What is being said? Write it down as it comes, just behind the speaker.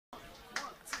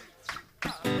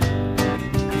There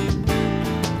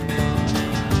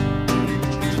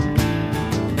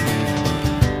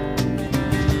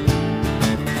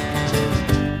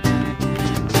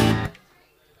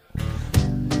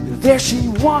she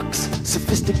walks,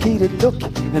 sophisticated look,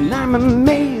 and I'm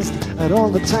amazed at all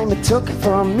the time it took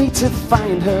for me to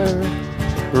find her.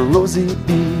 Rosie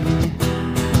B.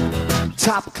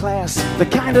 Top class, the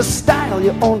kind of style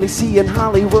you only see in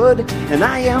Hollywood. And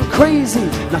I am crazy,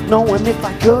 not knowing if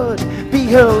I could be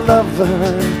her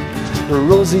lover.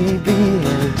 Rosie B.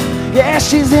 Yeah,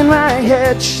 she's in my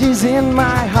head, she's in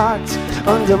my heart,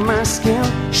 under my skin,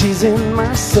 she's in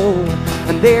my soul.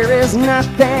 And there is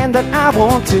nothing that I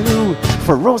won't do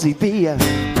for Rosie B.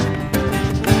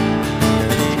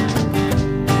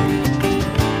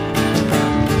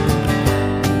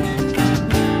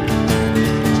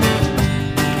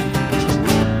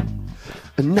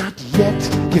 Not yet,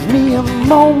 give me a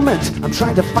moment, I'm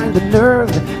trying to find the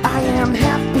nerve. I am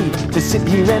happy to sit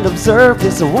here and observe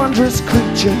this wondrous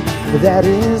creature that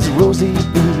is Rosie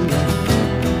B.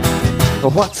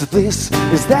 What's this?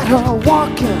 Is that her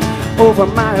walking over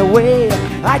my way?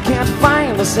 I can't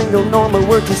find a single normal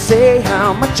word to say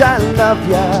how much I love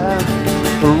ya,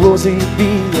 Rosie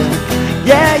B.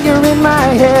 Yeah, you're in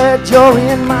my head, you're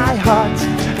in my heart,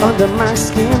 under my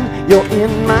skin, you're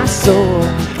in my soul.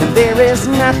 And there is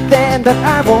nothing that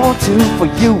I won't do for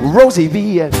you, Rosie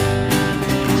B.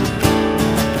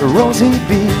 Rosie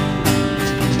B.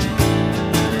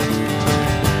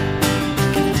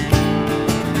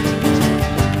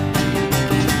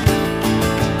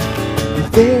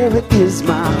 There it is,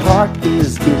 my heart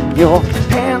is in your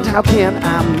hand. How can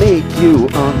I make you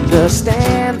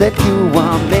understand that you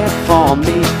are meant for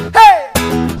me? Hey!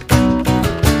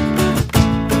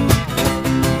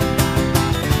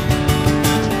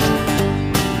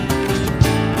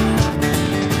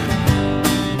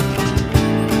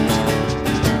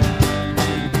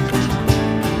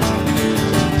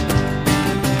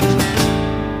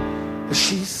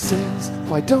 She says,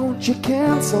 why don't you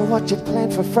cancel what you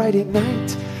planned for Friday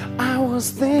night? I was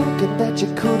thinking that you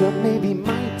could or maybe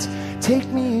might take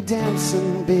me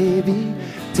dancing, baby,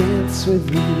 dance with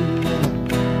me.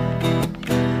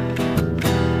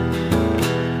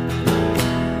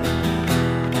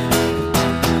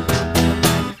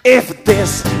 If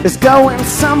this is going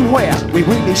somewhere, we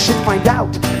really should find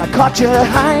out. I caught you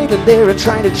hiding there and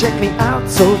trying to check me out.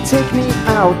 So take me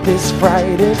out this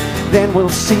Friday, then we'll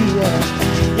see ya.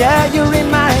 Yeah, you're in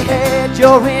my head,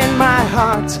 you're in my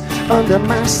heart, under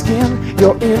my skin,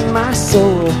 you're in my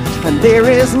soul. And there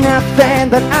is nothing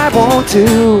that I won't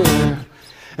do,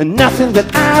 and nothing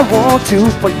that I won't do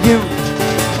for you,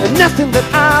 and nothing that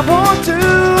I won't do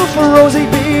for Rosie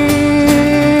B.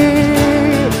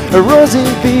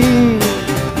 Rosie B.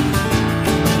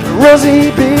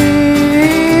 Rosie B.